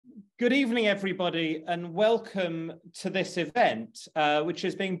Good evening, everybody, and welcome to this event, which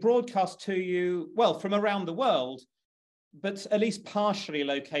is being broadcast to you, well, from around the world, but at least partially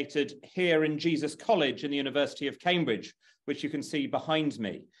located here in Jesus College in the University of Cambridge, which you can see behind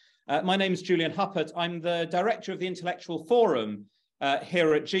me. My name is Julian Huppert. I'm the director of the Intellectual Forum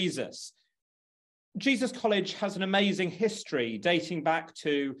here at Jesus. Jesus College has an amazing history dating back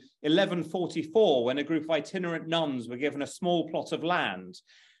to 1144, when a group of itinerant nuns were given a small plot of land.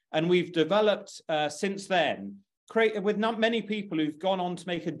 And we've developed since then, with not many people who've gone on to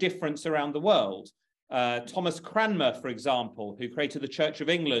make a difference around the world. Thomas Cranmer, for example, who created the Church of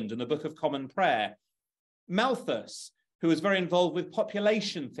England and the Book of Common Prayer. Malthus, who was very involved with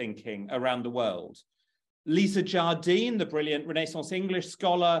population thinking around the world. Lisa Jardine, the brilliant Renaissance English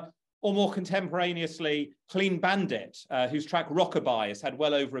scholar, or more contemporaneously, Clean Bandit, whose track Rockabye has had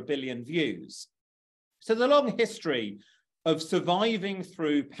well over 1 billion views. So the long history of surviving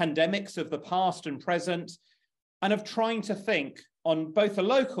through pandemics of the past and present, and of trying to think on both a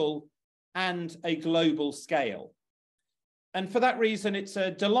local and a global scale. And for that reason, it's a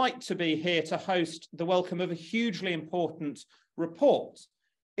delight to be here to host the welcome of a hugely important report.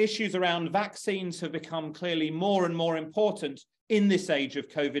 Issues around vaccines have become clearly more and more important in this age of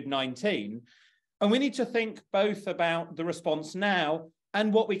COVID-19. And we need to think both about the response now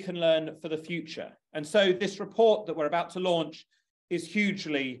and what we can learn for the future. And so this report that we're about to launch is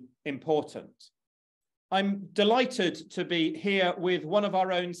hugely important. I'm delighted to be here with one of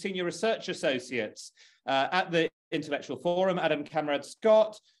our own senior research associates at the Intellectual Forum, Adam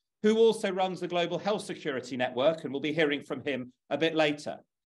Kamrad-Scott, who also runs the Global Health Security Network, and we'll be hearing from him a bit later.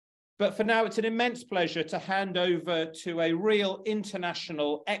 But for now, it's an immense pleasure to hand over to a real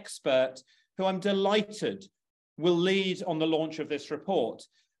international expert who I'm delighted will lead on the launch of this report.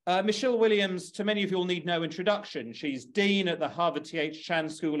 Michelle Williams, to many of you will need no introduction. She's Dean at the Harvard T.H. Chan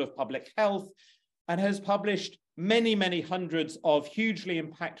School of Public Health and has published many, many hundreds of hugely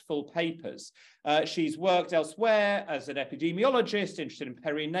impactful papers. She's worked elsewhere as an epidemiologist, interested in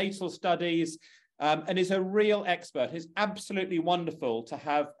perinatal studies, and is a real expert. It's absolutely wonderful to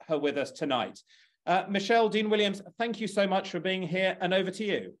have her with us tonight. Michelle, Dean Williams, thank you so much for being here, and over to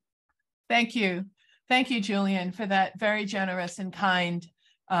you. Thank you. Thank you, Julian, for that very generous and kind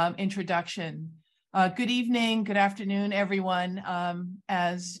introduction. Good evening, good afternoon, everyone.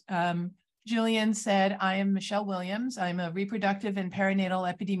 As Julian said, I am Michelle Williams. I'm a reproductive and perinatal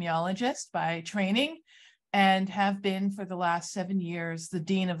epidemiologist by training and have been for the last 7 years the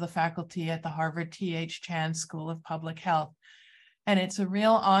Dean of the faculty at the Harvard T.H. Chan School of Public Health. And it's a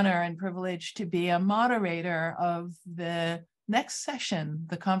real honor and privilege to be a moderator of the next session,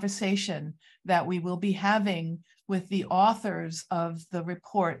 the conversation that we will be having with the authors of the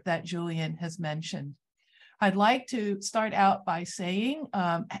report that Julian has mentioned. I'd like to start out by saying,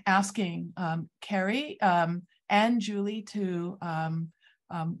 asking Kerrie and Julie to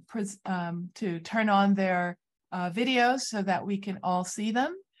turn on their videos so that we can all see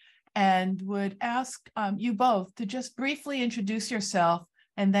them, and would ask you both to just briefly introduce yourself,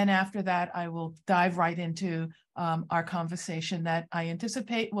 and then after that I will dive right into our conversation that I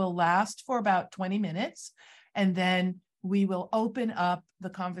anticipate will last for about 20 minutes, and then we will open up the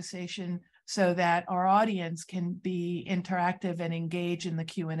conversation so that our audience can be interactive and engage in the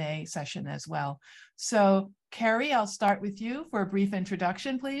Q&A session as well. So Kerrie, I'll start with you for a brief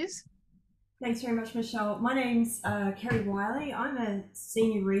introduction, please. Thanks very much, Michelle. My name's Kerrie Wiley. I'm a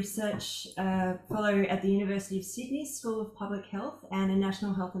senior research fellow at the University of Sydney School of Public Health and a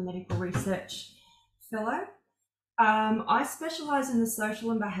National Health and Medical Research Fellow. I specialise in the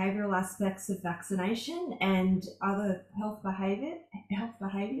social and behavioural aspects of vaccination and other health behaviours.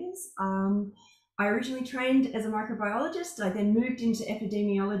 I originally trained as a microbiologist. I then moved into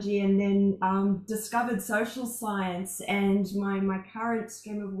epidemiology and then discovered social science, and my current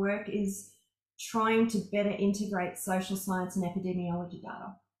stream of work is trying to better integrate social science and epidemiology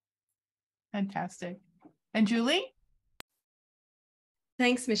data. Fantastic. And Julie?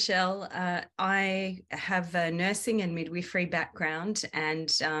 Thanks, Michelle. I have a nursing and midwifery background,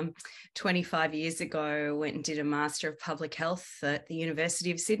 and 25 years ago went and did a Master of Public Health at the University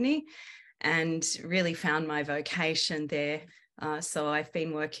of Sydney and really found my vocation there. So I've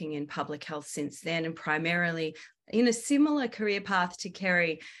been working in public health since then, and primarily in a similar career path to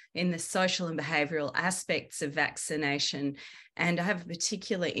Kerrie in the social and behavioural aspects of vaccination. And I have a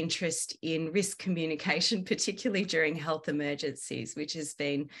particular interest in risk communication, particularly during health emergencies, which has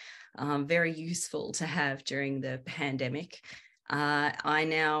been very useful to have during the pandemic. I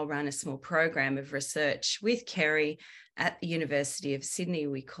now run a small program of research with Kerrie At the University of Sydney,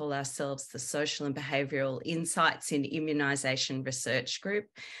 we call ourselves the Social and Behavioural Insights in Immunisation Research Group.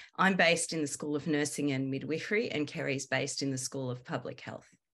 I'm based in the School of Nursing and Midwifery, and Kerrie's based in the School of Public Health.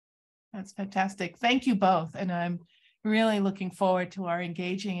 That's fantastic. Thank you both. And I'm really looking forward to our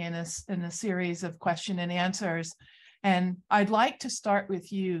engaging in a series of question and answers. And I'd like to start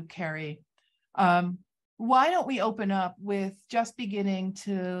with you, Kerrie. Why don't we open up with just beginning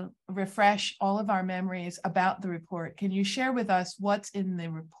to refresh all of our memories about the report? Can you share with us what's in the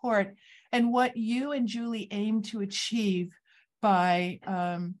report and what you and Julie aim to achieve by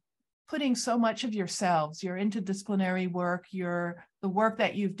putting so much of yourselves, your interdisciplinary work, the work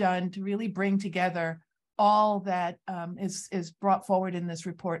that you've done to really bring together all that is brought forward in this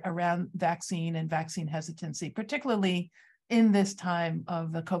report around vaccine and vaccine hesitancy, particularly in this time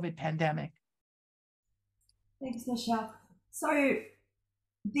of the COVID pandemic? Thanks, Michelle. So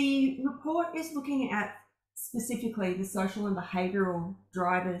the report is looking at specifically the social and behavioural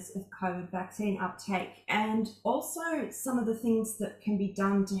drivers of COVID vaccine uptake, and also some of the things that can be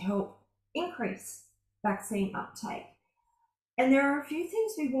done to help increase vaccine uptake. And there are a few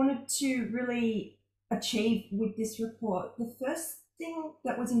things we wanted to really achieve with this report. The first thing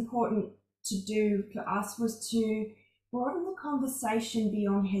that was important to do for us was to broaden the conversation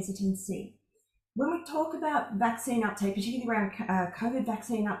beyond hesitancy. When we talk about vaccine uptake, particularly around COVID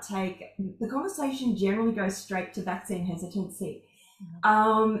vaccine uptake, the conversation generally goes straight to vaccine hesitancy.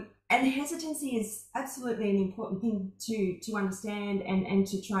 And hesitancy is absolutely an important thing to understand and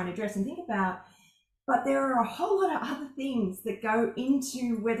to try and address and think about. But there are a whole lot of other things that go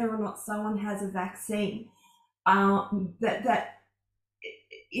into whether or not someone has a vaccine that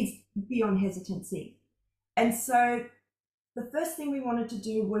is beyond hesitancy. And so the first thing we wanted to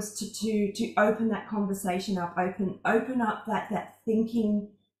do was to open that conversation up, open up that thinking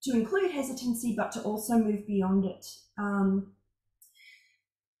to include hesitancy, but to also move beyond it.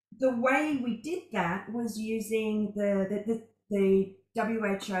 The way we did that was using the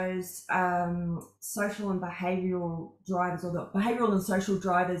WHO's social and behavioural drivers, or the behavioural and social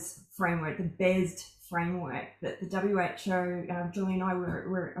drivers framework, the BESD framework that the WHO, Julie and I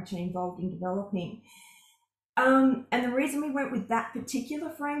were actually involved in developing. And the reason we went with that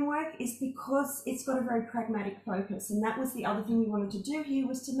particular framework is because it's got a very pragmatic focus. And that was the other thing we wanted to do here,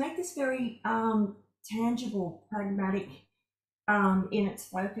 was to make this very tangible, pragmatic in its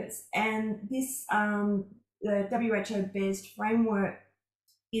focus. And this, the WHO BESD framework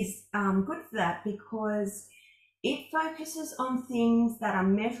is good for that, because it focuses on things that are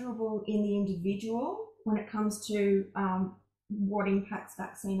measurable in the individual when it comes to what impacts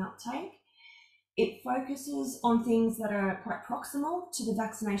vaccine uptake. It focuses on things that are quite proximal to the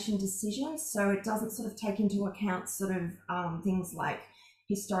vaccination decision, so it doesn't sort of take into account sort of things like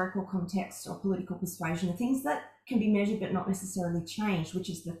historical context or political persuasion, things that can be measured but not necessarily changed, which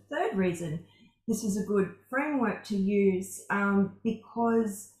is the third reason this is a good framework to use,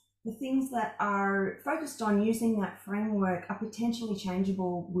 because the things that are focused on using that framework are potentially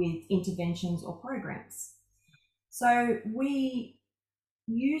changeable with interventions or programs. So we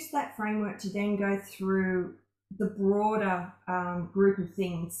use that framework to then go through the broader group of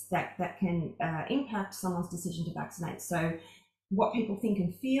things that can impact someone's decision to vaccinate. So what people think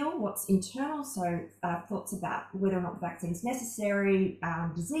and feel, what's internal, so thoughts about whether or not the vaccine is necessary,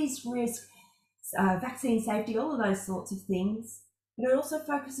 disease risk, vaccine safety, all of those sorts of things. But it also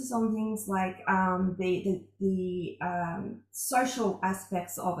focuses on things like the social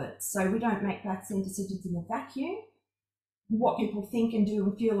aspects of it. So we don't make vaccine decisions in a vacuum. What people think and do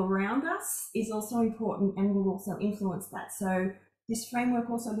and feel around us is also important and will also influence that. So this framework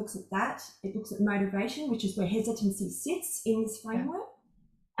also looks at that. It looks at motivation, which is where hesitancy sits in this framework.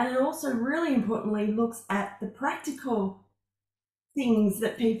 And it also really importantly looks at the practical things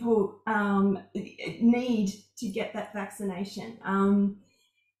that people need to get that vaccination.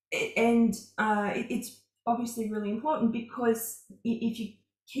 It's obviously really important, because if you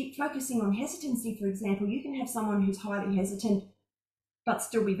keep focusing on hesitancy, for example, you can have someone who's highly hesitant but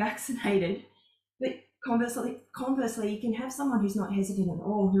still be vaccinated. But conversely, you can have someone who's not hesitant at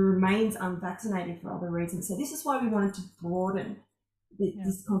all, who remains unvaccinated for other reasons. So this is why we wanted to broaden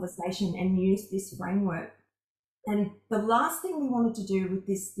this conversation and use this framework. And the last thing we wanted to do with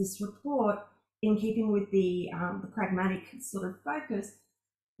this report, in keeping with the pragmatic sort of focus,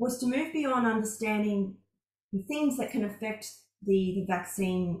 was to move beyond understanding the things that can affect the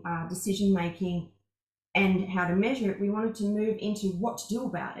vaccine decision making and how to measure it. We wanted to move into what to do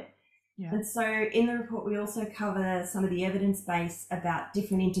about it. And so in the report, we also cover some of the evidence base about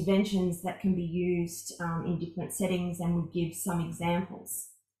different interventions that can be used in different settings, and we give some examples.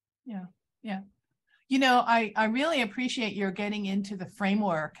 You know, I really appreciate your getting into the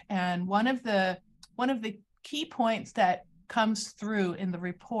framework. And one of the key points that comes through in the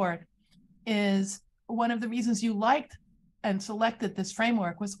report is one of the reasons you liked and selected this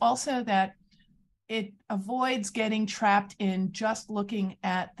framework was also that it avoids getting trapped in just looking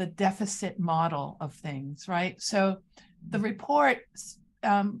at the deficit model of things, right? So the report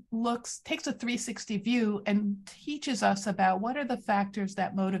takes a 360 view and teaches us about what are the factors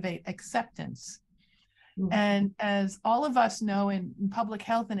that motivate acceptance. And as all of us know in public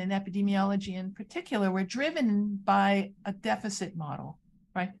health and in epidemiology in particular, we're driven by a deficit model,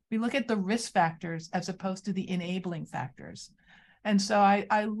 right? We look at the risk factors as opposed to the enabling factors. And so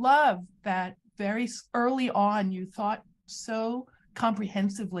I love that very early on, you thought so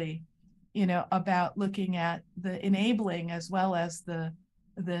comprehensively, you know, about looking at the enabling as well as the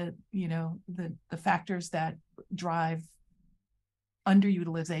factors that drive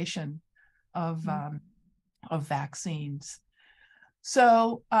underutilization of vaccines.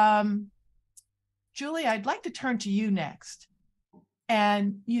 So, Julie, I'd like to turn to you next.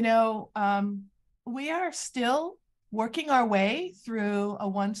 And, you know, we are still working our way through a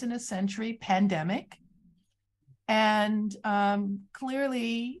once-in-a-century pandemic. And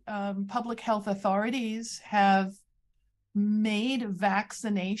clearly, public health authorities have made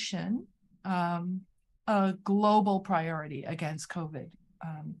vaccination a global priority against COVID.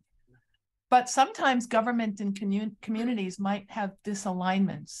 But sometimes government and communities might have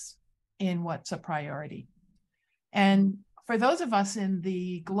disalignments in what's a priority. And for those of us in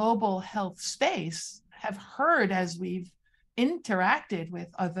the global health space have heard as we've interacted with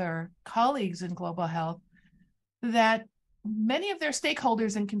other colleagues in global health that many of their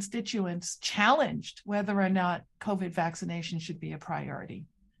stakeholders and constituents challenged whether or not COVID vaccination should be a priority.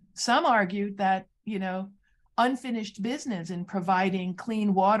 Some argued that, you know, unfinished business in providing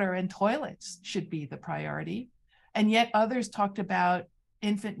clean water and toilets should be the priority. And yet others talked about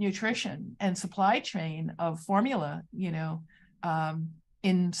infant nutrition and supply chain of formula, you know,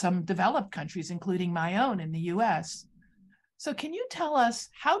 in some developed countries, including my own in the US. So can you tell us,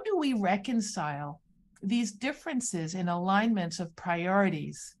 how do we reconcile these differences in alignments of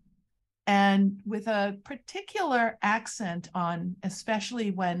priorities, and with a particular accent on, especially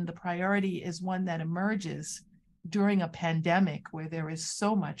when the priority is one that emerges during a pandemic where there is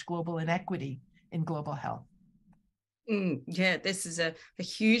so much global inequity in global health? Yeah, this is a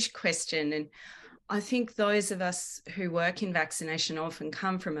huge question. And I think those of us who work in vaccination often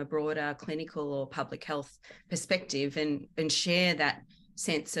come from a broader clinical or public health perspective and share that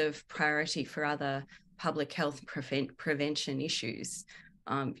sense of priority for other public health prevention issues.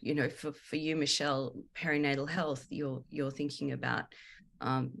 You know, for you, Michelle, perinatal health, you're thinking about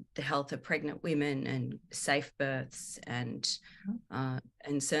the health of pregnant women and safe births, and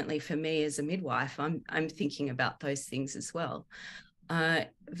certainly for me as a midwife, I'm thinking about those things as well.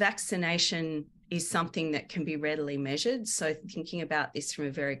 Vaccination is something that can be readily measured. So thinking about this from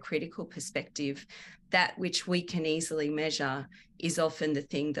a very critical perspective, that which we can easily measure is often the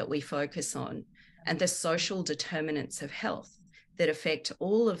thing that we focus on, and the social determinants of health that affect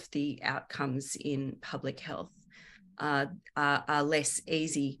all of the outcomes in public health are less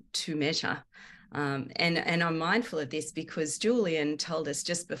easy to measure. And I'm mindful of this because Julian told us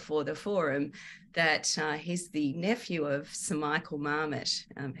just before the forum that he's the nephew of Sir Michael Marmot,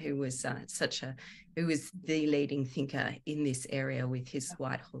 who was the leading thinker in this area with his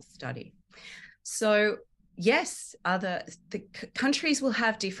Whitehall study. So yes, the countries will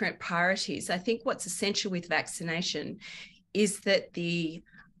have different priorities. I think what's essential with vaccination is that the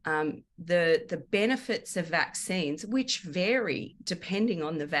benefits of vaccines, which vary depending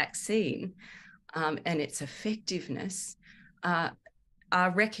on the vaccine and its effectiveness,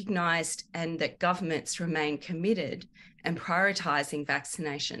 are recognised, and that governments remain committed and prioritising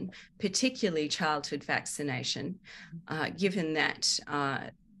vaccination, particularly childhood vaccination, given that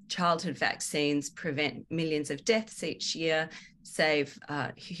childhood vaccines prevent millions of deaths each year, save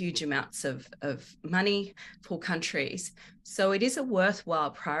huge amounts of money for countries. So it is a worthwhile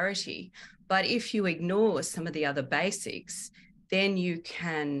priority. But if you ignore some of the other basics, then you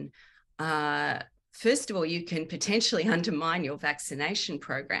can, first of all, you can potentially undermine your vaccination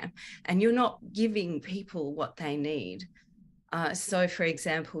program, and you're not giving people what they need. So, for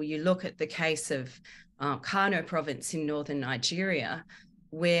example, you look at the case of Kano province in northern Nigeria,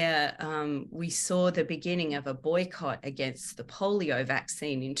 where we saw the beginning of a boycott against the polio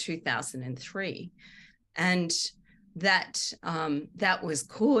vaccine in 2003. And that was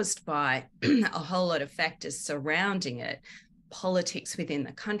caused by a whole lot of factors surrounding it, politics within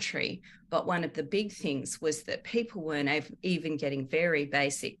the country. But one of the big things was that people weren't even getting very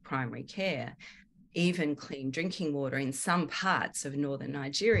basic primary care. even clean drinking water in some parts of northern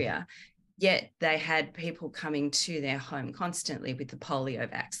Nigeria, yet they had people coming to their home constantly with the polio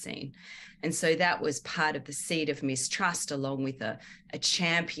vaccine. And so that was part of the seed of mistrust, along with a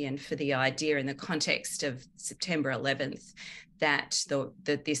champion for the idea in the context of September 11th that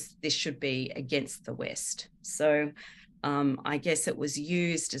this should be against the West. So I guess it was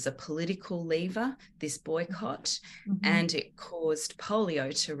used as a political lever, this boycott, and it caused polio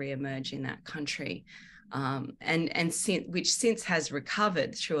to reemerge in that country. Which since has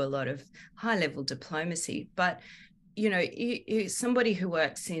recovered through a lot of high-level diplomacy. But, you know, somebody who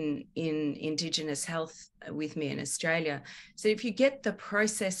works in Indigenous health with me in Australia, so if you get the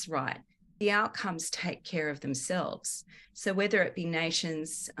process right, the outcomes take care of themselves. So whether it be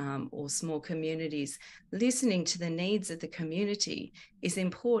nations or small communities, listening to the needs of the community is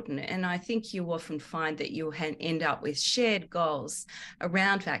important. And I think you often find that you'll end up with shared goals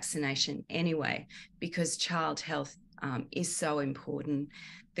around vaccination anyway, because child health is so important.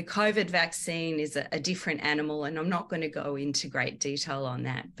 The COVID vaccine is a different animal, and I'm not going to go into great detail on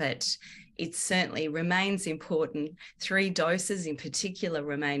that, but it certainly remains important. 3 doses in particular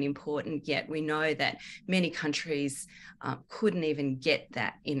remain important, yet we know that many countries couldn't even get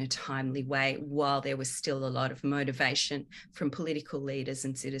that in a timely way while there was still a lot of motivation from political leaders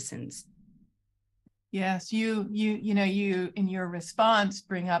and citizens. Yes, you in your response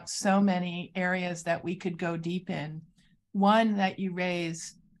bring up so many areas that we could go deep in. One that you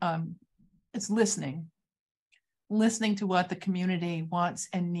raise is listening to what the community wants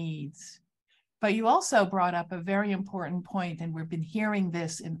and needs. But you also brought up a very important point, and we've been hearing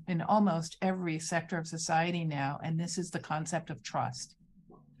this in almost every sector of society now, and this is the concept of trust.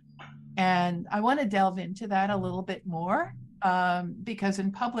 And I want to delve into that a little bit more, because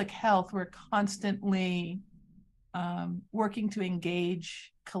in public health, we're constantly working to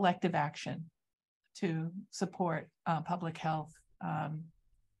engage collective action to support public health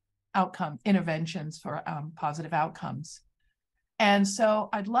outcome interventions for positive outcomes. And so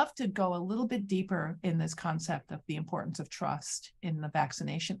I'd love to go a little bit deeper in this concept of the importance of trust in the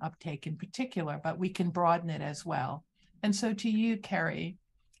vaccination uptake in particular, but we can broaden it as well. And so to you, Kerrie,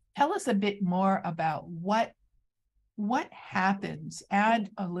 tell us a bit more about what happens, add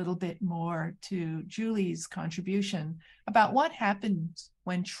a little bit more to Julie's contribution about what happens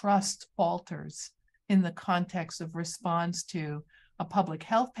when trust falters in the context of response to a public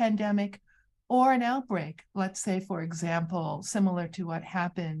health pandemic or an outbreak, let's say, for example, similar to what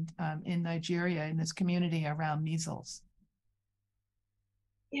happened in Nigeria in this community around measles.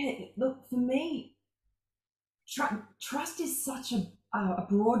 Yeah, look, for me, trust is such a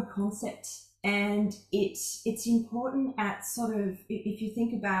broad concept, and it's important at sort of, if you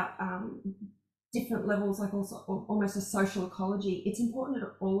think about different levels, like also almost a social ecology, it's important at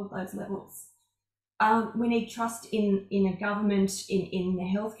all of those levels. We need trust in a government, in the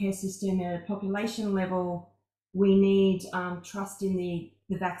healthcare system, at a population level. We need trust in the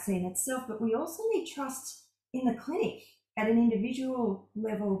vaccine itself, but we also need trust in the clinic at an individual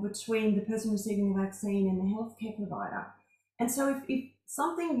level between the person receiving the vaccine and the healthcare provider. And so if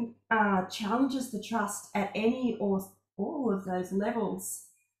something challenges the trust at any or all of those levels,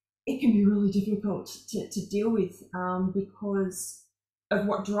 it can be really difficult to deal with because of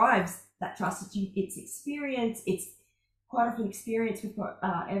what drives that trust. It's experience. It's quite often experience. We've got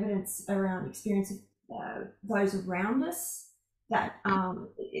evidence around experience of those around us, that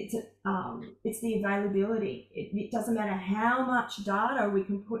it's the availability. It doesn't matter how much data we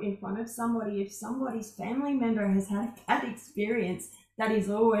can put in front of somebody. If somebody's family member has had that experience, that is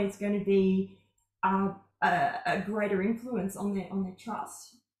always going to be a greater influence on their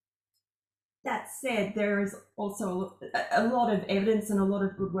trust. That said, there is also a lot of evidence and a lot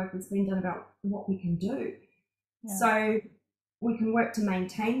of good work that's been done about what we can do. Yeah. So we can work to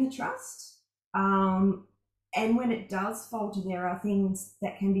maintain the trust. And when it does falter, there are things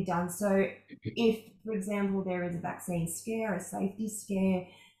that can be done. So if, for example, there is a vaccine scare, a safety scare,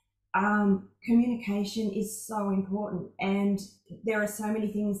 communication is so important. And there are so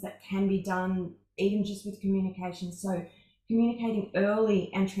many things that can be done, even just with communication. So communicating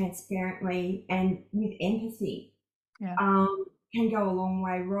early and transparently and with empathy can go a long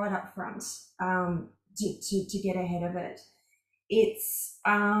way right up front to get ahead of it. It's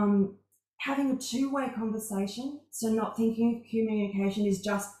having a two-way conversation, so not thinking of communication is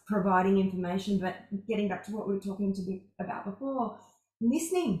just providing information, but getting back to what we were talking about before,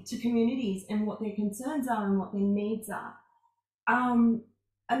 listening to communities and what their concerns are and what their needs are.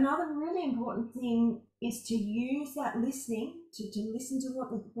 Another really important thing is to use that listening, to listen to what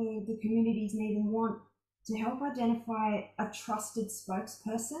the communities need and want, to help identify a trusted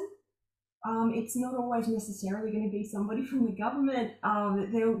spokesperson it's not always necessarily going to be somebody from the government.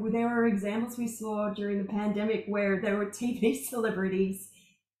 There were examples we saw during the pandemic where there were TV celebrities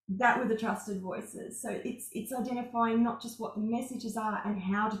that were the trusted voices. So it's identifying not just what the messages are and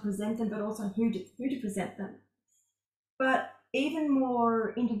how to present them, but also who to present them. But even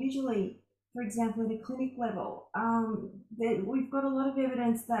more individually, for example, at a clinic level, we've got a lot of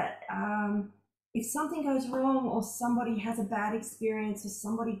evidence that if something goes wrong or somebody has a bad experience or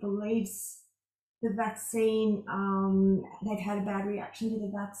somebody believes the vaccine, they've had a bad reaction to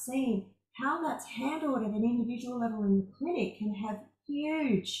the vaccine, how that's handled at an individual level in the clinic can have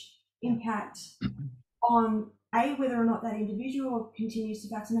huge impact on whether or not that individual continues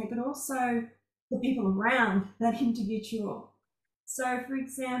to vaccinate, but also the people around that individual. So, for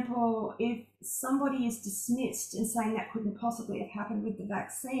example, if somebody is dismissed and saying that couldn't possibly have happened with the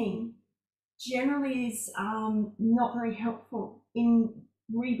vaccine, generally is not very helpful in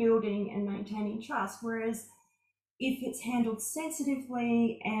rebuilding and maintaining trust. Whereas if it's handled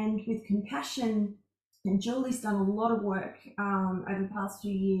sensitively and with compassion, and Julie's done a lot of work over the past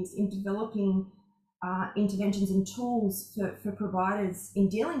few years in developing interventions and tools for providers in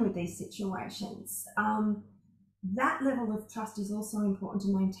dealing with these situations. That level of trust is also important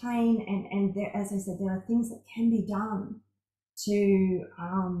to maintain, and there, as I said, there are things that can be done to,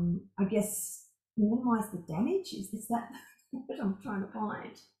 I guess, minimise the damage. Is that what I'm trying to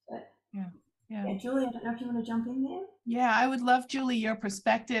find? But yeah, Julie, I don't know if you want to jump in there. Yeah, I would love, Julie, your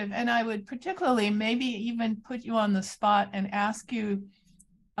perspective, and I would particularly maybe even put you on the spot and ask you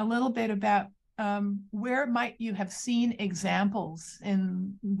a little bit about where might you have seen examples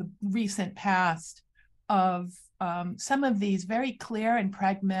in the recent past of some of these very clear and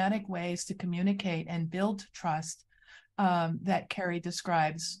pragmatic ways to communicate and build trust that Kerrie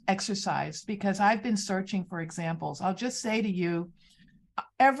describes exercised, because I've been searching for examples. I'll just say to you,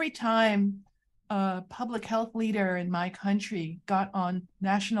 every time a public health leader in my country got on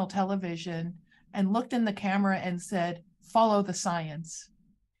national television and looked in the camera and said, "Follow the science,"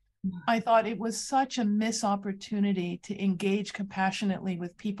 I thought it was such a missed opportunity to engage compassionately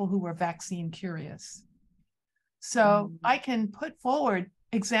with people who were vaccine curious. So I can put forward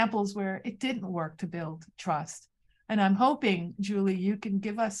examples where it didn't work to build trust. And I'm hoping, Julie, you can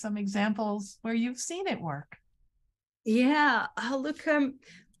give us some examples where you've seen it work. Yeah, look,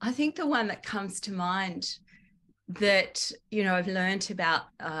 I think the one that comes to mind that, I've learned about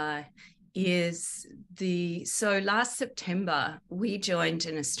is so last September, we joined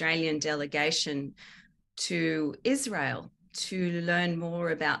an Australian delegation to Israel to learn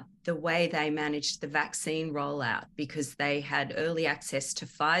more about the way they managed the vaccine rollout, because they had early access to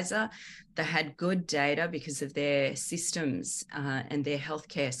Pfizer. They had good data because of their systems and their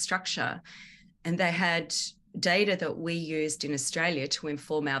healthcare structure. And they had data that we used in Australia to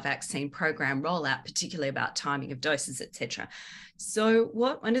inform our vaccine program rollout, particularly about timing of doses, etc. So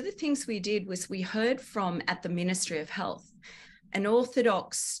one of the things we did was we heard from, at the Ministry of Health, an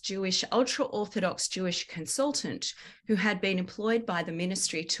ultra-Orthodox Jewish consultant who had been employed by the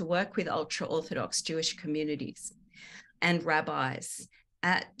ministry to work with ultra-Orthodox Jewish communities and rabbis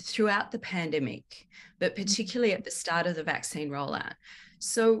throughout the pandemic, but particularly at the start of the vaccine rollout.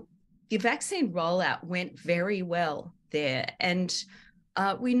 So the vaccine rollout went very well there. And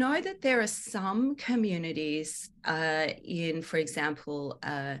we know that there are some communities in, for example,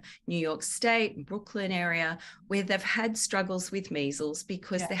 New York State, Brooklyn area, where they've had struggles with measles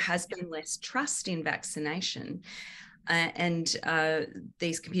because there has been less trust in vaccination. And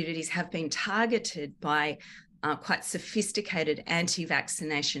these communities have been targeted by quite sophisticated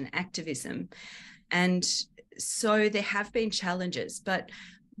anti-vaccination activism. And so there have been challenges. But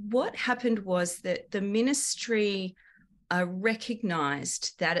what happened was that the ministry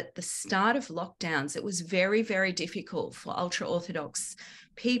recognized that at the start of lockdowns, it was very, very difficult for ultra-Orthodox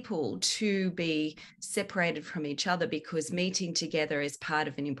people to be separated from each other, because meeting together is part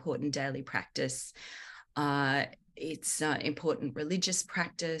of an important daily practice. It's important religious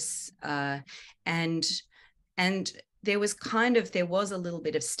practice. And there was a little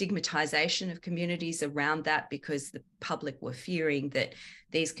bit of stigmatization of communities around that, because the public were fearing that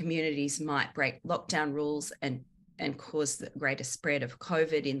these communities might break lockdown rules and cause the greater spread of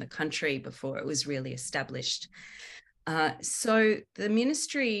COVID in the country before it was really established. So the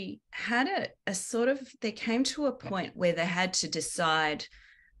ministry had they came to a point where they had to decide,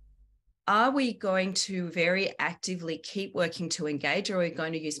 are we going to very actively keep working to engage, or are we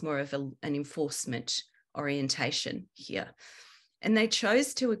going to use more of an enforcement orientation here? And they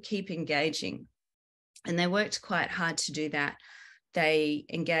chose to keep engaging, and they worked quite hard to do that. They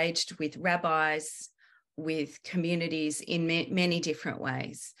engaged with rabbis, with communities in many different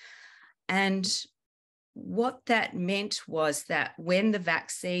ways. And what that meant was that when the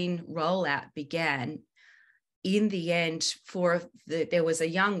vaccine rollout began, in the end, there was a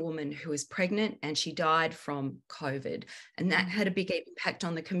young woman who was pregnant and she died from COVID, and that had a big impact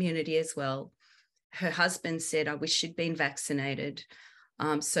on the community as well. Her husband said, "I wish she'd been vaccinated."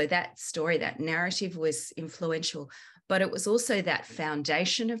 So that story, that narrative was influential, but it was also that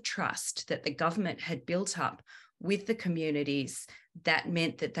foundation of trust that the government had built up with the communities that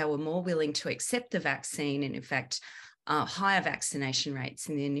meant that they were more willing to accept the vaccine, and in fact, higher vaccination rates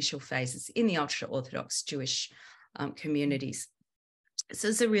in the initial phases in the ultra-Orthodox Jewish communities. So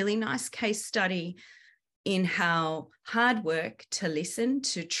it's a really nice case study in how hard work to listen,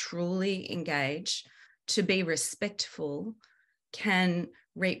 to truly engage, to be respectful, can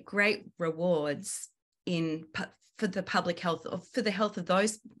reap great rewards for the public health, or for the health of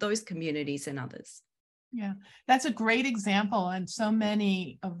those communities and others. Yeah, that's a great example on so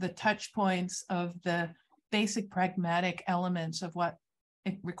many of the touch points of the basic pragmatic elements of what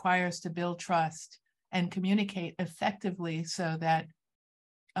it requires to build trust and communicate effectively, so that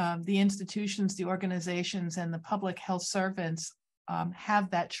the institutions, the organizations, and the public health servants have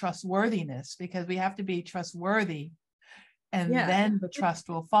that trustworthiness, because we have to be trustworthy, and then the trust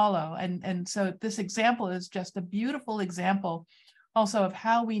will follow. And so this example is just a beautiful example also of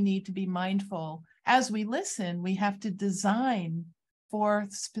how we need to be mindful. As we listen, we have to design for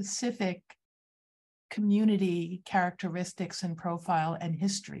specific community characteristics and profile and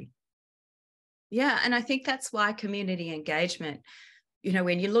history. Yeah, and I think that's why community engagement,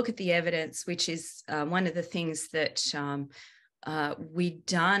 when you look at the evidence, which is one of the things that we've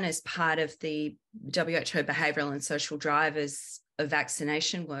done as part of the WHO behavioural and social drivers of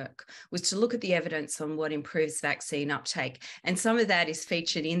vaccination work, was to look at the evidence on what improves vaccine uptake. And some of that is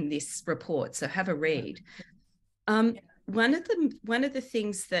featured in this report, so have a read. One of the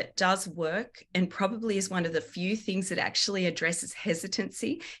things that does work, and probably is one of the few things that actually addresses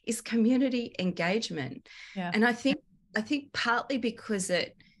hesitancy, is community engagement. Yeah. And I think partly because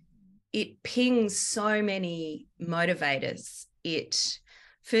it pings so many motivators.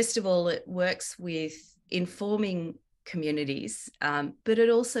 First of all, it works with informing communities, but it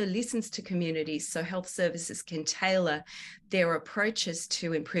also listens to communities, so health services can tailor their approaches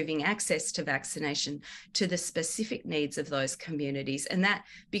to improving access to vaccination to the specific needs of those communities. And that,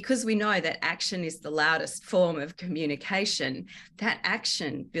 because we know that action is the loudest form of communication, that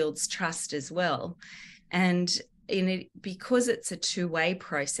action builds trust as well. And because it's a two-way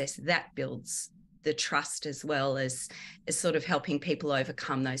process, that builds the trust as well as sort of helping people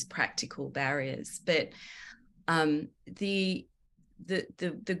overcome those practical barriers. But the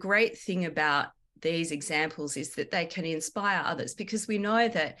great thing about these examples is that they can inspire others, because we know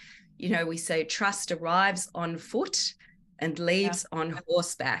that, we say trust arrives on foot and leaves on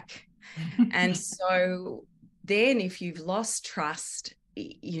horseback. And so then if you've lost trust,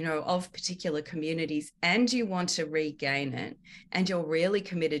 of particular communities, and you want to regain it, and you're really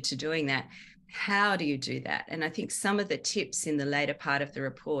committed to doing that, how do you do that? And I think some of the tips in the later part of the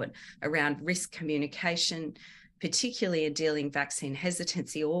report around risk communication, particularly in dealing vaccine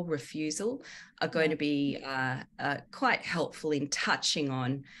hesitancy or refusal, are going to be quite helpful in touching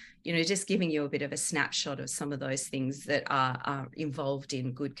on, just giving you a bit of a snapshot of some of those things that are involved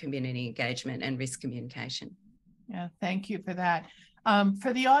in good community engagement and risk communication. Yeah, thank you for that.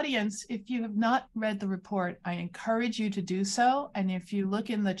 For the audience, if you have not read the report, I encourage you to do so. And if you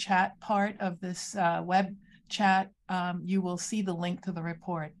look in the chat part of this web chat, you will see the link to the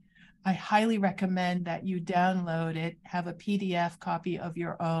report. I highly recommend that you download it, have a PDF copy of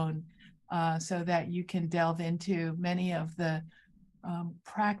your own, so that you can delve into many of the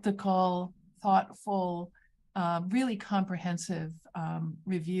practical, thoughtful, really comprehensive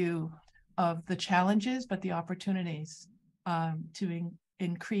review of the challenges, but the opportunities to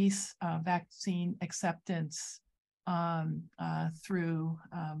increase vaccine acceptance through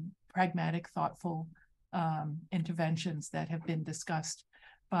pragmatic, thoughtful interventions that have been discussed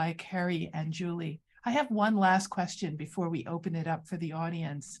by Kerrie and Julie. I have one last question before we open it up for the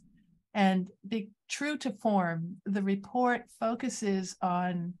audience. And true to form, the report focuses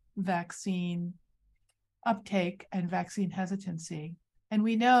on vaccine uptake and vaccine hesitancy. And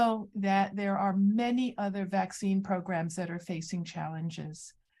we know that there are many other vaccine programs that are facing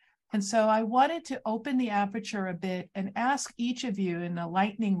challenges. And so I wanted to open the aperture a bit and ask each of you in a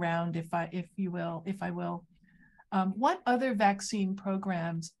lightning round, if I will, what other vaccine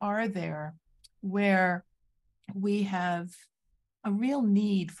programs are there where we have a real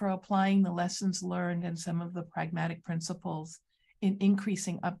need for applying the lessons learned and some of the pragmatic principles in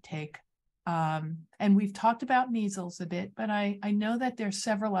increasing uptake And we've talked about measles a bit, but I know that there's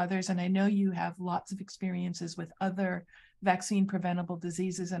several others, and I know you have lots of experiences with other vaccine preventable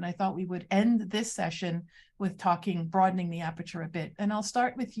diseases. And I thought we would end this session with broadening the aperture a bit. And I'll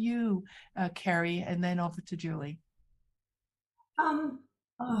start with you, Kerrie, and then over to Julie.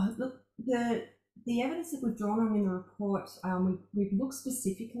 Look, the evidence that we've drawn on in the report, we've looked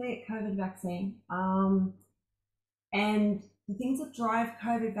specifically at COVID vaccine, and the things that drive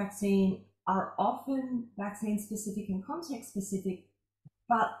COVID vaccine are often vaccine specific and context specific,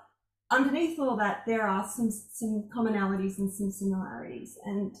 but underneath all that, there are some commonalities and some similarities.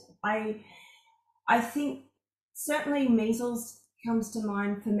 And I think certainly measles comes to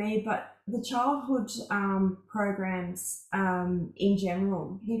mind for me, but the childhood programs in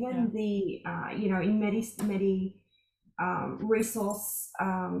general, given the in resource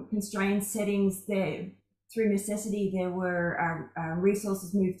constrained settings, there through necessity there were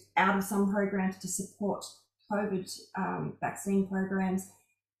resources moved out of some programs to support COVID vaccine programs.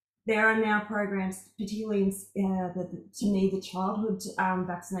 There are now programs, particularly the childhood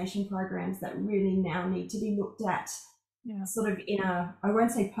vaccination programs, that really now need to be looked at. Yeah. Sort of in I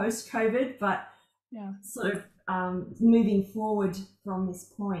won't say post-COVID, but sort of moving forward from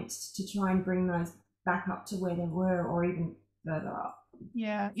this point to try and bring those back up to where they were or even further up.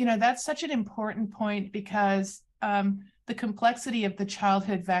 Yeah, that's such an important point, because the complexity of the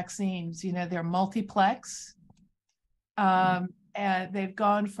childhood vaccines, they're multiplex. And they've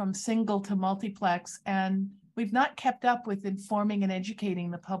gone from single to multiplex, and we've not kept up with informing and educating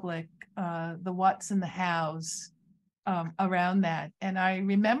the public, the what's and the how's around that. And I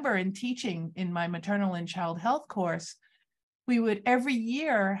remember in teaching in my maternal and child health course, we would every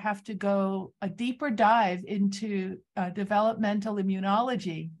year have to go a deeper dive into developmental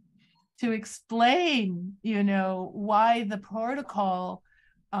immunology to explain, why the protocol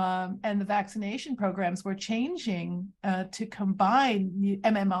and the vaccination programs were changing to combine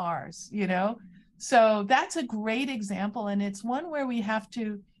MMRs, So that's a great example. And it's one where we have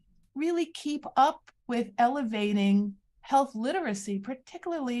to really keep up with elevating health literacy,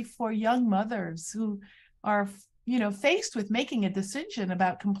 particularly for young mothers who are, faced with making a decision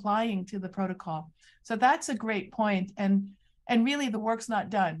about complying to the protocol. So that's a great point. And really the work's not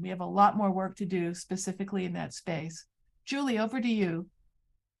done. We have a lot more work to do specifically in that space. Julie, over to you.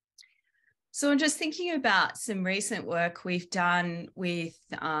 So I'm just thinking about some recent work we've done with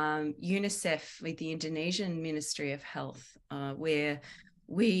UNICEF, with the Indonesian Ministry of Health, where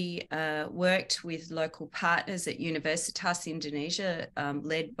we worked with local partners at Universitas Indonesia,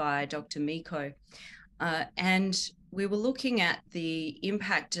 led by Dr. Miko. And we were looking at the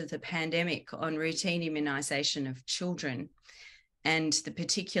impact of the pandemic on routine immunisation of children and the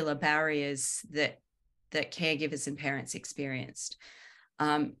particular barriers that caregivers and parents experienced.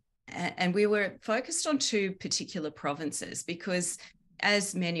 And we were focused on two particular provinces because,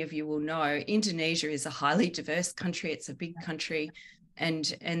 as many of you will know, Indonesia is a highly diverse country. It's a big country, and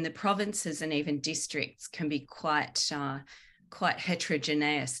the provinces and even districts can be quite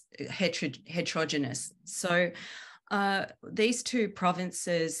heterogeneous. So these two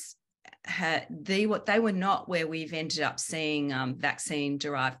provinces they were not where we've ended up seeing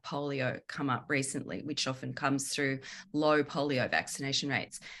vaccine-derived polio come up recently, which often comes through low polio vaccination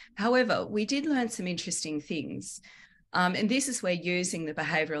rates. However, we did learn some interesting things. And this is where using the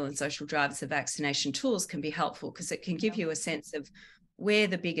behavioural and social drivers of vaccination tools can be helpful, because it can give you a sense of where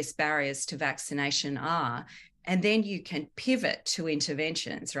the biggest barriers to vaccination are, and then you can pivot to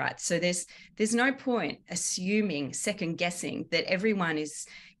interventions, right? So there's no point assuming, second guessing that everyone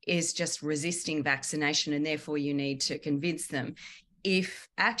is just resisting vaccination and therefore you need to convince them, if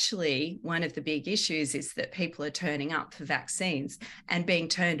actually one of the big issues is that people are turning up for vaccines and being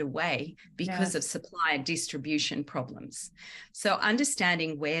turned away because of supply and distribution problems. So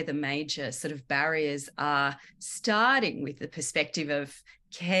understanding where the major sort of barriers are, starting with the perspective of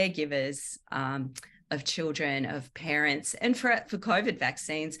caregivers, of children, of parents, and for COVID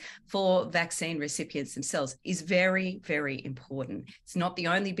vaccines, for vaccine recipients themselves, is very, very important. It's not the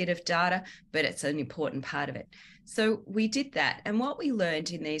only bit of data, but it's an important part of it. So we did that. And what we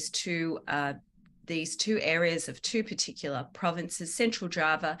learned in these two areas of two particular provinces, Central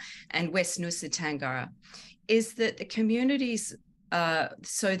Java and West Nusa Tenggara, is that the communities,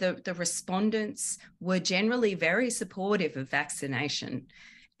 so the respondents were generally very supportive of vaccination,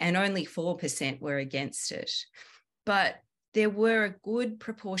 and only 4% were against it. But there were a good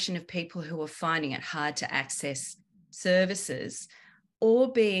proportion of people who were finding it hard to access services,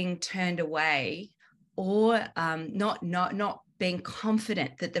 or being turned away, or not being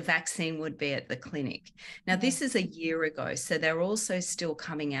confident that the vaccine would be at the clinic. Now, this is a year ago, so they're also still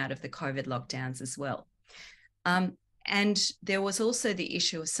coming out of the COVID lockdowns as well. And there was also the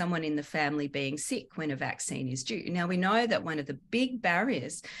issue of someone in the family being sick when a vaccine is due. Now, we know that one of the big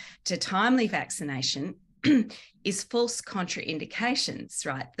barriers to timely vaccination is false contraindications,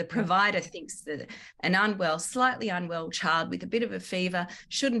 right? The provider thinks that an unwell, slightly unwell child with a bit of a fever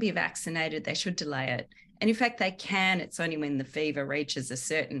shouldn't be vaccinated, they should delay it. And in fact, they can. It's only when the fever reaches a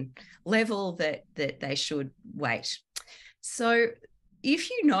certain level that they should wait. So if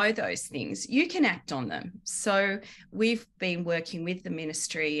you know those things, you can act on them. So we've been working with the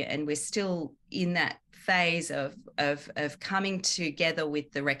ministry, and we're still in that phase of coming together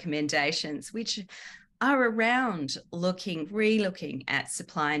with the recommendations, which are around re-looking at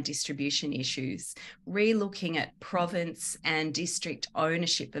supply and distribution issues, re-looking at province and district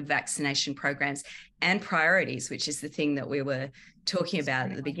ownership of vaccination programs and priorities, which is the thing that we were talking about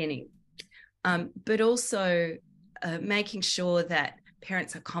at the beginning. But also making sure that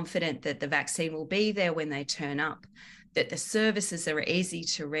parents are confident that the vaccine will be there when they turn up, that the services are easy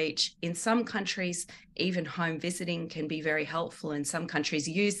to reach. In some countries, even home visiting can be very helpful, and some countries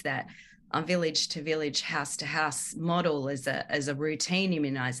use that village to village, house to house model as a routine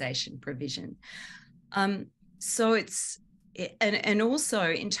immunisation provision. So it's, and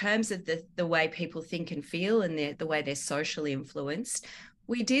also in terms of the way people think and feel and the way they're socially influenced,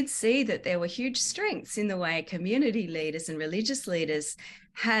 we did see that there were huge strengths in the way community leaders and religious leaders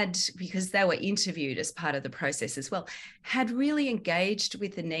had, because they were interviewed as part of the process as well, had really engaged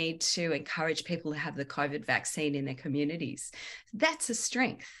with the need to encourage people to have the COVID vaccine in their communities. That's a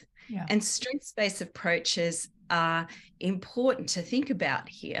strength. Yeah. And strengths-based approaches are important to think about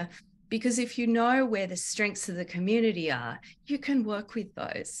here, because if you know where the strengths of the community are, you can work with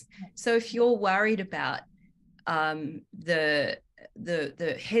those. So if you're worried about the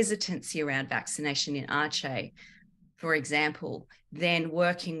hesitancy around vaccination in Aceh, for example, then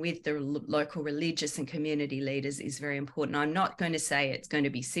working with the local religious and community leaders is very important. I'm not going to say it's going to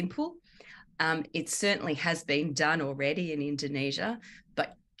be simple. It certainly has been done already in Indonesia,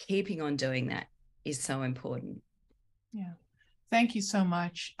 but keeping on doing that is so important. Yeah, thank you so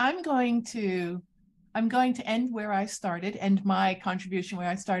much. I'm going to end where I started, end my contribution where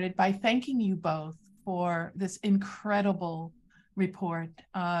I started, by thanking you both for this incredible report.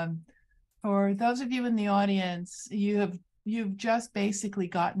 For those of you in the audience, you've just basically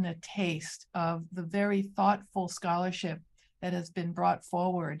gotten a taste of the very thoughtful scholarship that has been brought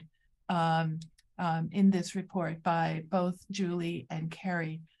forward in this report by both Julie and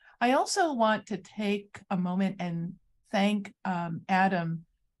Kerrie. I also want to take a moment and thank Adam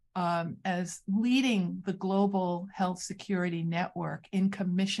as leading the Global Health Security Network in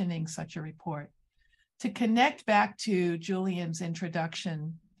commissioning such a report. To connect back to Julian's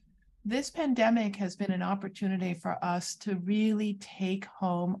introduction, this pandemic has been an opportunity for us to really take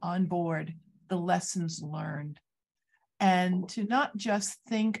home on board the lessons learned, and to not just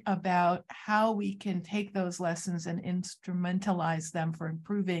think about how we can take those lessons and instrumentalize them for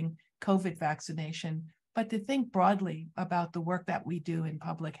improving COVID vaccination, but to think broadly about the work that we do in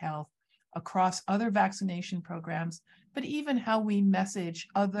public health across other vaccination programs, but even how we message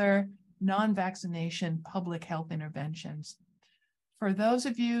other non-vaccination public health interventions. For those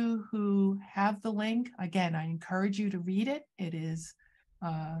of you who have the link, again, I encourage you to read it. It is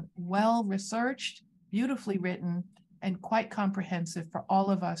well researched, beautifully written, and quite comprehensive for all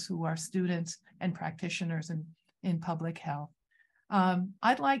of us who are students and practitioners in public health.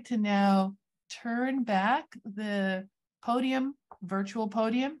 I'd like to now turn back the podium, virtual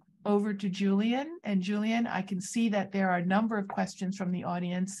podium, over to Julian. And Julian, I can see that there are a number of questions from the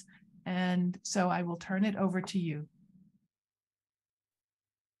audience, and so I will turn it over to you.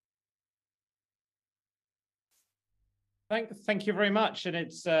 Thank you very much. And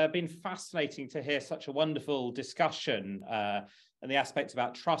it's been fascinating to hear such a wonderful discussion and the aspects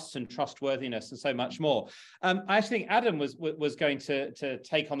about trust and trustworthiness and so much more. I actually think Adam was going to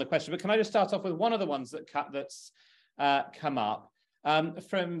take on the question, but can I just start off with one of the ones that's come up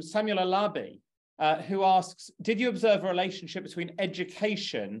from Samuel Alabi, who asks, did you observe a relationship between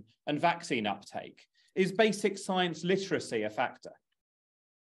education and vaccine uptake? Is basic science literacy a factor?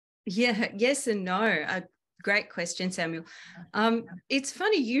 Yeah, yes and no. Great question, Samuel. It's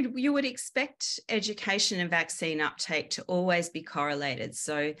funny, you would expect education and vaccine uptake to always be correlated.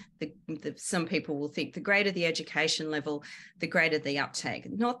 So some people will think the greater the education level, the greater the uptake.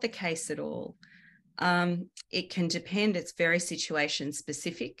 Not the case at all. It can depend. It's very situation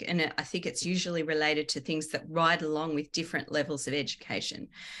specific. And I think it's usually related to things that ride along with different levels of education.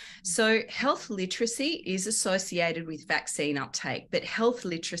 So health literacy is associated with vaccine uptake, but health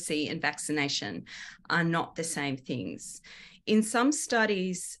literacy and vaccination are not the same things. In some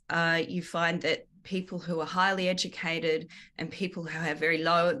studies, you find that people who are highly educated and people who have very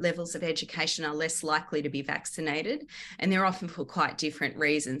low levels of education are less likely to be vaccinated. And they're often for quite different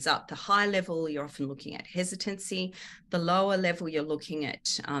reasons. Up the high level, you're often looking at hesitancy. The lower level, you're looking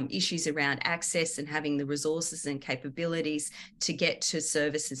at issues around access and having the resources and capabilities to get to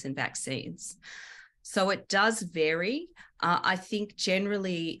services and vaccines. So it does vary. I think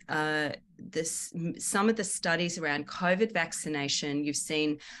generally some of the studies around COVID vaccination, you've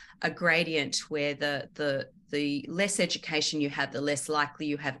seen a gradient where the less education you have, the less likely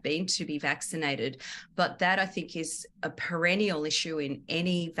you have been to be vaccinated. But that, I think, is a perennial issue in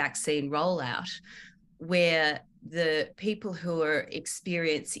any vaccine rollout, where the people who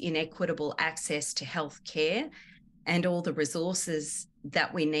experience inequitable access to health care and all the resources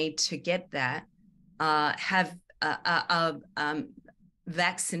that we need to get that have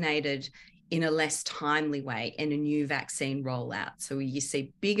vaccinated in a less timely way in a new vaccine rollout. So you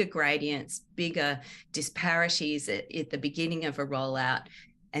see bigger gradients, bigger disparities at the beginning of a rollout.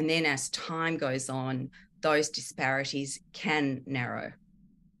 And then as time goes on, those disparities can narrow.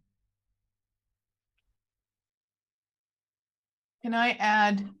 Can I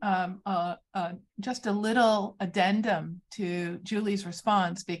add just a little addendum to Julie's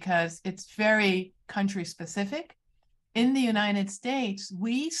response, because it's very country specific. In the United States,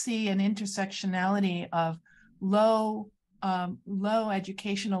 we see an intersectionality of low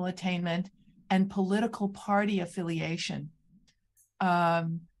educational attainment and political party affiliation.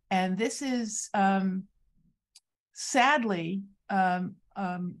 And this is sadly,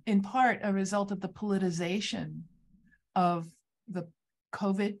 in part, a result of the politicization of the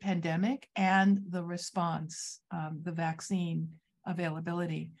COVID pandemic and the response, the vaccine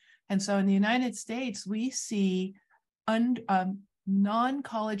availability. And so in the United States, we see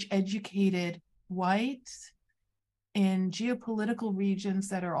non-college educated whites in geopolitical regions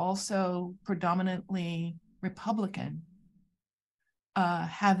that are also predominantly Republican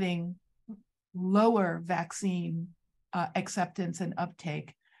having lower vaccine acceptance and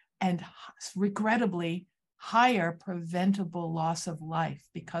uptake, and regrettably higher preventable loss of life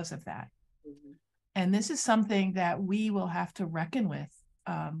because of that. Mm-hmm. And this is something that we will have to reckon with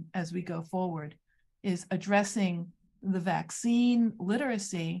as we go forward, is addressing the vaccine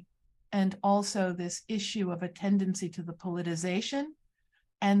literacy and also this issue of a tendency to the politicization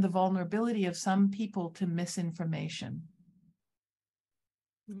and the vulnerability of some people to misinformation.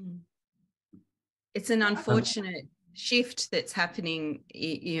 It's an unfortunate shift that's happening,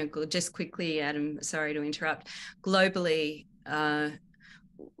 just quickly, Adam, sorry to interrupt. Globally,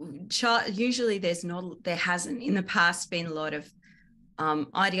 usually there hasn't in the past been a lot of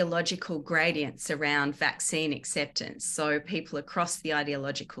ideological gradients around vaccine acceptance. So people across the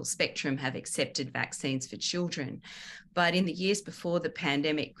ideological spectrum have accepted vaccines for children. But in the years before the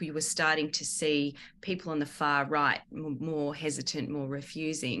pandemic, we were starting to see people on the far right more hesitant, more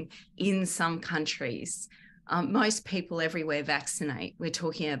refusing in some countries. Most people everywhere vaccinate. We're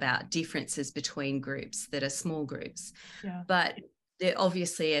talking about differences between groups that are small groups. Yeah. But they're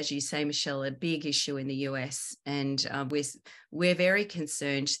obviously, as you say, Michelle, a big issue in the US. And we're very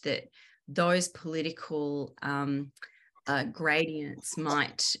concerned that those political gradients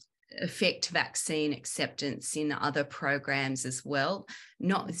might affect vaccine acceptance in other programs as well,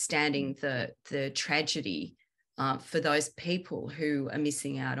 notwithstanding the tragedy for those people who are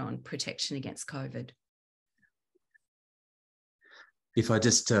missing out on protection against COVID. If I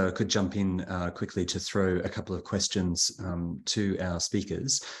just could jump in quickly to throw a couple of questions to our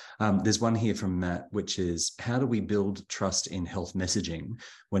speakers. There's one here from Matt, which is, how do we build trust in health messaging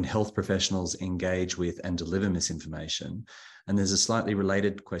when health professionals engage with and deliver misinformation? And there's a slightly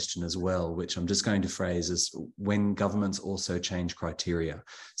related question as well, which I'm just going to phrase as when governments also change criteria.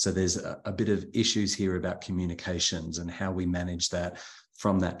 So there's a bit of issues here about communications and how we manage that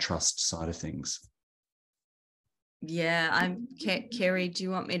from that trust side of things. Yeah, Kerrie, do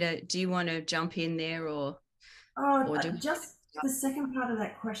you want to jump in there or just the second part of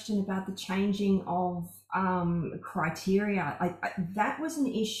that question about the changing of criteria? That was an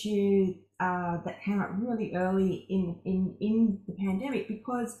issue that came up really early in the pandemic,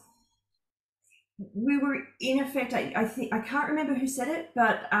 because we were in effect, I think, I can't remember who said it,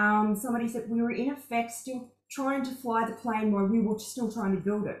 but somebody said we were in effect still trying to fly the plane while we were still trying to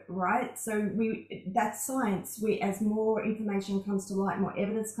build it, right? So that's science. As more information comes to light, more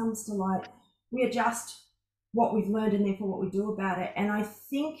evidence comes to light, we adjust what we've learned and therefore what we do about it. And I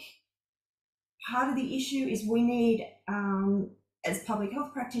think part of the issue is we need, as public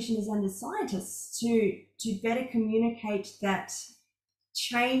health practitioners and as scientists, to better communicate that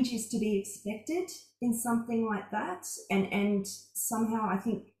change is to be expected in something like that, and somehow I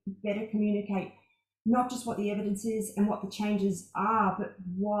think better communicate not just what the evidence is and what the changes are, but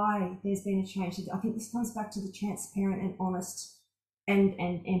why there's been a change. I think this comes back to the transparent and honest and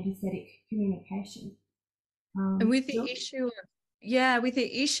empathetic communication. And with the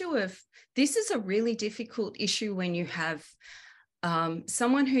issue of this is a really difficult issue when you have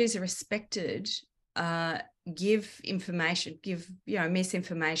someone who's respected give misinformation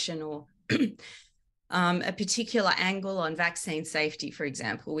or a particular angle on vaccine safety, for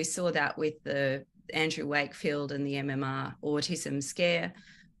example. We saw that with the Andrew Wakefield and the MMR autism scare.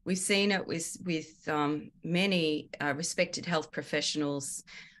 We've seen it with many respected health professionals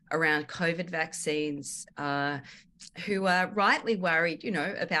around COVID vaccines who are rightly worried,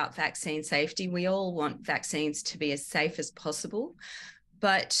 about vaccine safety. We all want vaccines to be as safe as possible,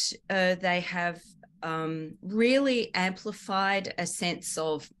 but they have really amplified a sense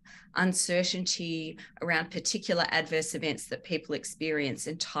of uncertainty around particular adverse events that people experience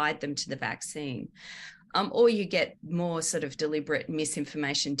and tied them to the vaccine. Or you get more sort of deliberate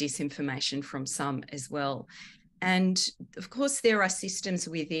misinformation, disinformation from some as well. And of course, there are systems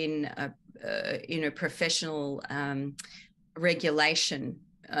within, professional regulation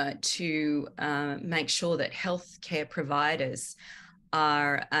to make sure that healthcare providers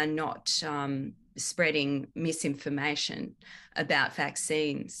are not spreading misinformation about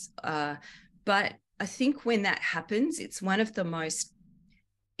vaccines. But I think when that happens, it's one of the ways,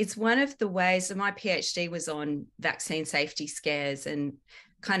 and my PhD was on vaccine safety scares, and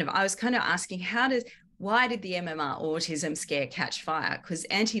I was asking why did the MMR autism scare catch fire? Because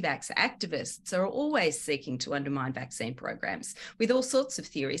anti-vax activists are always seeking to undermine vaccine programs with all sorts of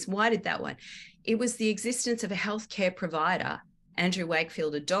theories. Why did that one? It was the existence of a healthcare provider, Andrew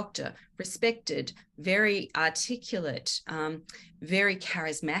Wakefield, a doctor, respected, very articulate, very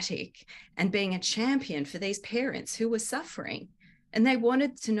charismatic, and being a champion for these parents who were suffering. And they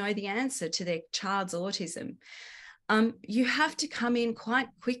wanted to know the answer to their child's autism. You have to come in quite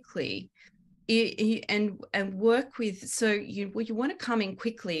quickly and work with, so you want to come in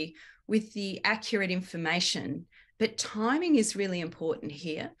quickly with the accurate information, but timing is really important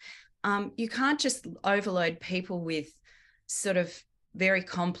here. You can't just overload people with sort of very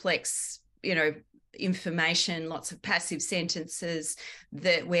complex, information, lots of passive sentences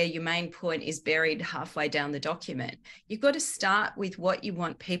where your main point is buried halfway down the document. You've got to start with what you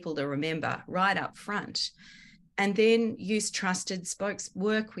want people to remember right up front, and then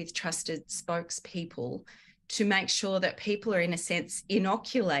work with trusted spokespeople to make sure that people are, in a sense,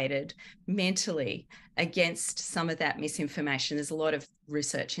 inoculated mentally against some of that misinformation. There's a lot of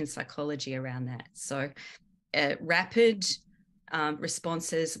research in psychology around that. So rapid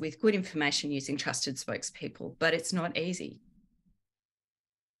responses with good information using trusted spokespeople, but it's not easy.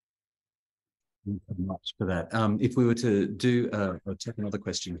 Thank you very much for that. If we were to do take another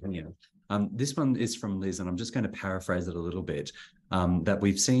question here, this one is from Liz, and I'm just going to paraphrase it a little bit, that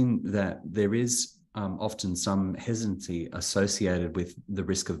we've seen that there is often some hesitancy associated with the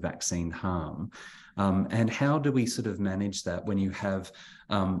risk of vaccine harm. And how do we sort of manage that when you have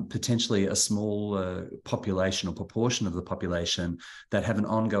potentially a small population or proportion of the population that have an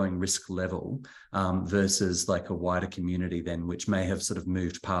ongoing risk level versus like a wider community then, which may have sort of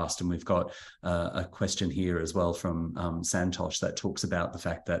moved past? And we've got a question here as well from Santosh that talks about the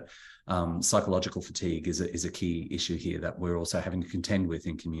fact that psychological fatigue is a key issue here that we're also having to contend with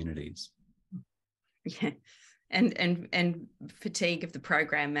in communities. Yeah. And fatigue of the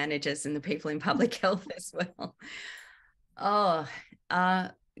program managers and the people in public health as well.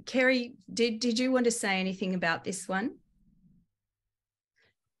 Kerrie, did you want to say anything about this one?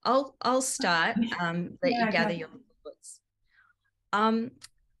 I'll start. Let you gather your thoughts.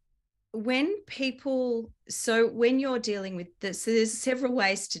 When you're dealing with this, so there's several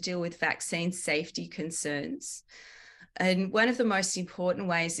ways to deal with vaccine safety concerns. And one of the most important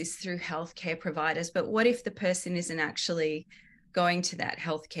ways is through healthcare providers. But what if the person isn't actually going to that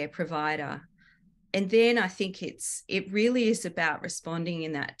healthcare provider? And then I think it really is about responding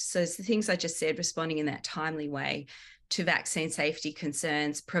in that. So it's the things I just said, responding in that timely way to vaccine safety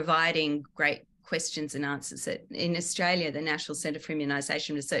concerns, providing great questions and answers. In Australia, the National Centre for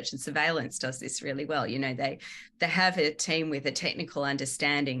Immunisation Research and Surveillance does this really well. They have a team with a technical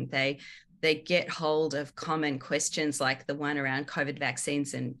understanding. They they get hold of common questions like the one around COVID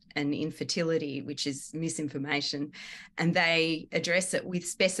vaccines and infertility, which is misinformation, and they address it with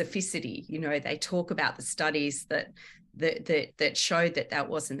specificity. You know, they talk about the studies that showed that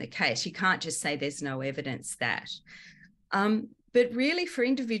wasn't the case. You can't just say there's no evidence that. But really, for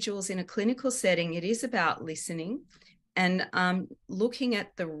individuals in a clinical setting, it is about listening and looking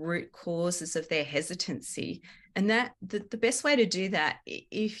at the root causes of their hesitancy. And that the best way to do that,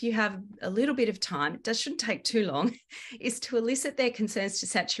 if you have a little bit of time, it shouldn't take too long, is to elicit their concerns to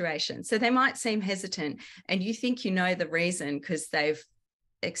saturation. So they might seem hesitant and you think you know the reason because they've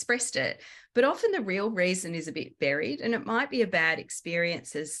expressed it, but often the real reason is a bit buried, and it might be a bad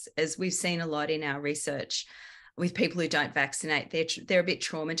experience, as we've seen a lot in our research with people who don't vaccinate. They're a bit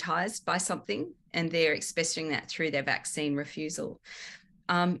traumatized by something and they're expressing that through their vaccine refusal.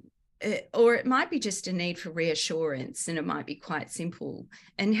 Or it might be just a need for reassurance, and it might be quite simple.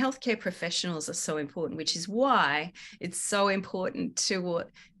 And healthcare professionals are so important, which is why it's so important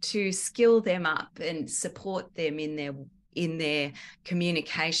to skill them up and support them in their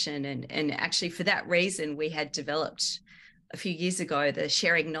communication. And actually, for that reason, we had developed a few years ago the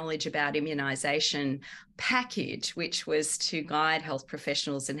Sharing Knowledge About Immunisation package, which was to guide health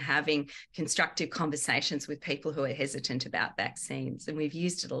professionals in having constructive conversations with people who are hesitant about vaccines. And we've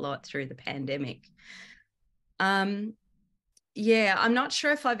used it a lot through the pandemic. Yeah, I'm not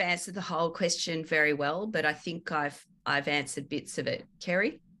sure if I've answered the whole question very well, but I think I've answered bits of it.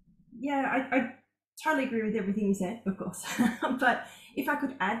 Kerrie? Yeah, I totally agree with everything you said, of course. But if I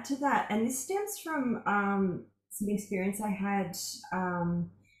could add to that, and this stems from some experience I had.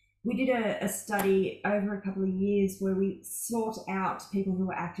 We did a study over a couple of years where we sought out people who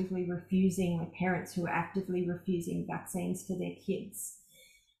were actively refusing, like parents who were actively refusing vaccines for their kids.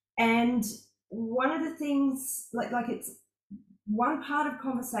 And one of the things, like it's one part of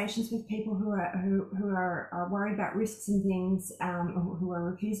conversations with people who are worried about risks and things, who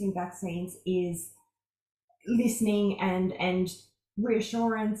are refusing vaccines, is listening and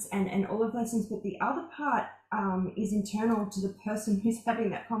reassurance and all of those things. But the other part is internal to the person who's having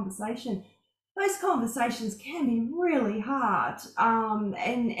that conversation. Those conversations can be really hard,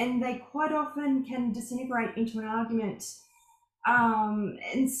 and they quite often can disintegrate into an argument.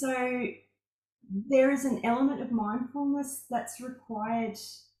 And so there is an element of mindfulness that's required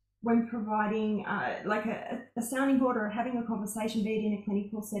when providing like a sounding board or having a conversation, be it in a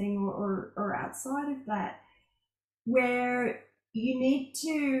clinical setting or outside of that, where you need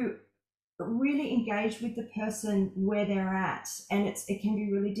to really engage with the person where they're at. And it can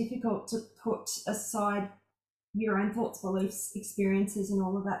be really difficult to put aside your own thoughts, beliefs, experiences and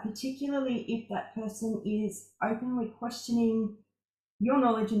all of that, particularly if that person is openly questioning your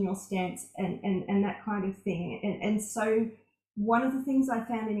knowledge and your stance and that kind of thing. And so one of the things I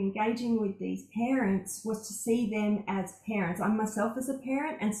found in engaging with these parents was to see them as parents. I'm myself as a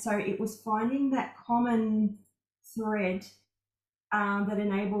parent, and so it was finding that common thread that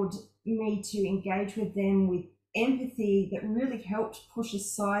enabled me to engage with them with empathy, that really helped push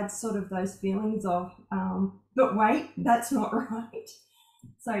aside sort of those feelings of, but wait, that's not right.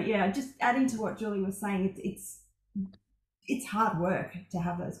 So yeah, just adding to what Julie was saying, it's hard work to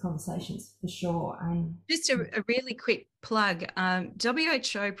have those conversations for sure. And just a really quick plug,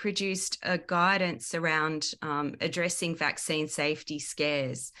 WHO produced a guidance around addressing vaccine safety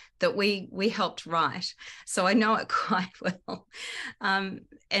scares that we helped write, so I know it quite well, and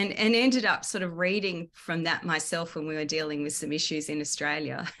ended up sort of reading from that myself when we were dealing with some issues in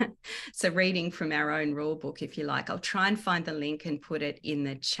Australia. So reading from our own rule book, if you like. I'll try and find the link and put it in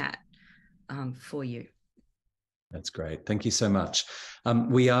the chat for you. That's great. Thank you so much.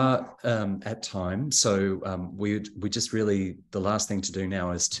 We are at time, so we just really, the last thing to do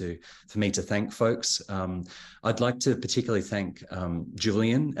now is for me to thank folks. I'd like to particularly thank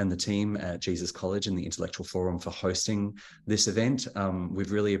Julian and the team at Jesus College and the Intellectual Forum for hosting this event.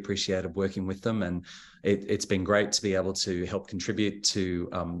 We've really appreciated working with them, and it's been great to be able to help contribute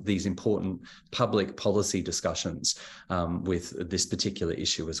to these important public policy discussions with this particular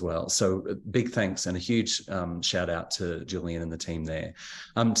issue as well. So big thanks and a huge shout out to Julian and the team there.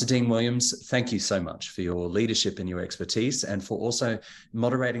 To Dean Williams, thank you so much for your leadership and your expertise, and for also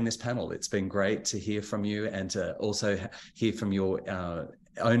moderating this panel. It's been great to hear from you and to also hear from your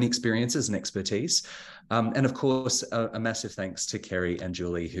own experiences and expertise. And of course, a massive thanks to Kerrie and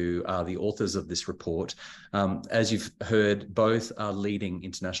Julie, who are the authors of this report. As you've heard, both are leading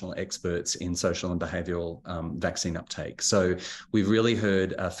international experts in social and behavioural vaccine uptake. So we've really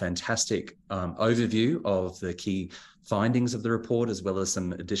heard a fantastic overview of the key findings of the report, as well as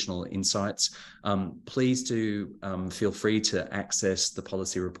some additional insights. Please do feel free to access the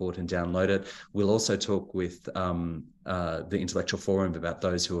policy report and download it. We'll also talk with the Intellectual Forum about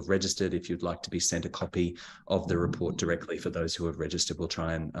those who have registered. If you'd like to be sent a copy of the report directly for those who have registered, we'll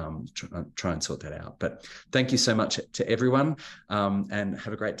try and sort that out. But thank you so much to everyone, and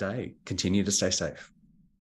have a great day. Continue to stay safe.